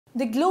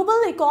The global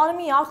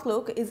economy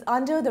outlook is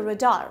under the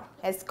radar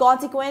as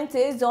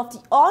consequences of the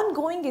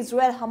ongoing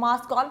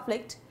Israel-Hamas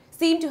conflict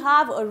seem to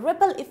have a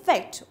ripple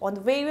effect on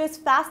the various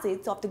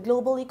facets of the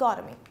global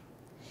economy.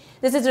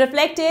 This is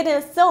reflected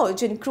in a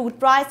surge in crude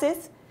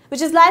prices,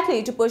 which is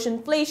likely to push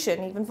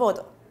inflation even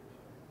further.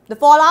 The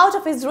fallout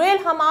of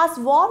Israel-Hamas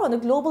war on the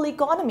global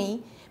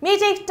economy may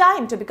take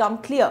time to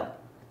become clear,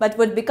 but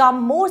would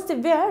become more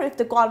severe if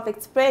the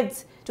conflict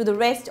spreads to the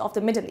rest of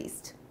the Middle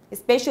East,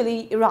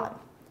 especially Iran,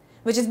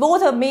 which is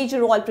both a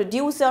major oil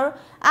producer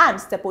and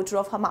supporter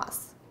of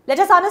Hamas. Let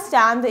us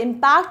understand the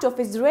impact of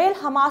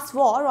Israel-Hamas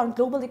war on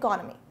global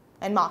economy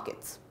and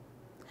markets.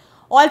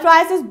 Oil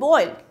prices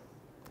boiled.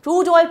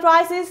 Crude oil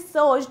prices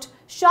surged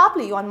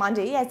sharply on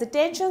Monday as the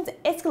tensions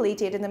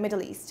escalated in the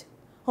Middle East,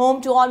 home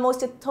to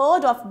almost a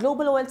third of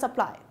global oil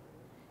supply.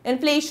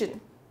 Inflation.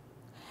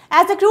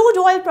 As the crude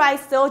oil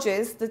price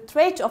surges, the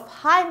threat of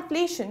high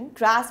inflation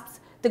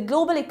grasps the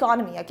global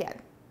economy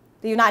again.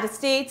 The United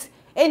States,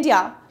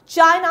 India,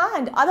 China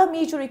and other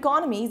major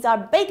economies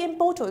are big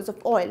importers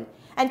of oil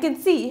and can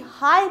see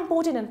high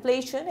imported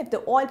inflation if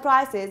the oil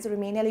prices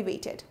remain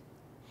elevated.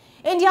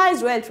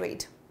 India-Israel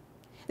trade.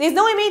 There is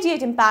no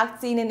immediate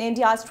impact seen in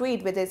India's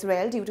trade with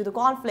Israel due to the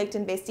conflict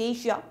in West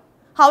Asia.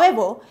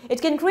 However,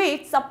 it can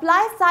create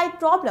supply-side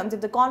problems if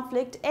the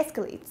conflict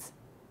escalates.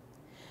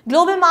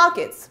 Global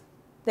markets.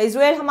 The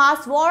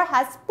Israel-Hamas war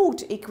has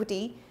spooked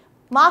equity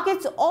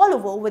markets all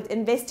over, with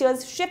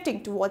investors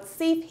shifting towards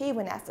safe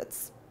haven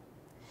assets.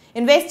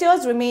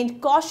 Investors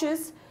remained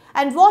cautious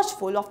and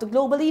watchful of the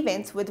global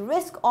events, with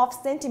risk of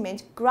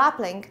sentiment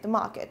grappling the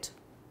market.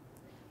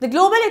 The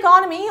global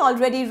economy,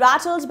 already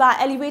rattled by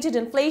elevated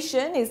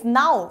inflation, is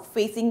now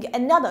facing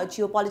another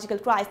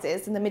geopolitical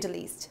crisis in the Middle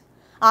East,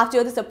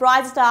 after the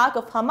surprise attack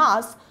of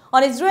Hamas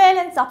on Israel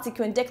and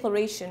subsequent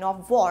declaration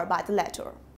of war by the latter.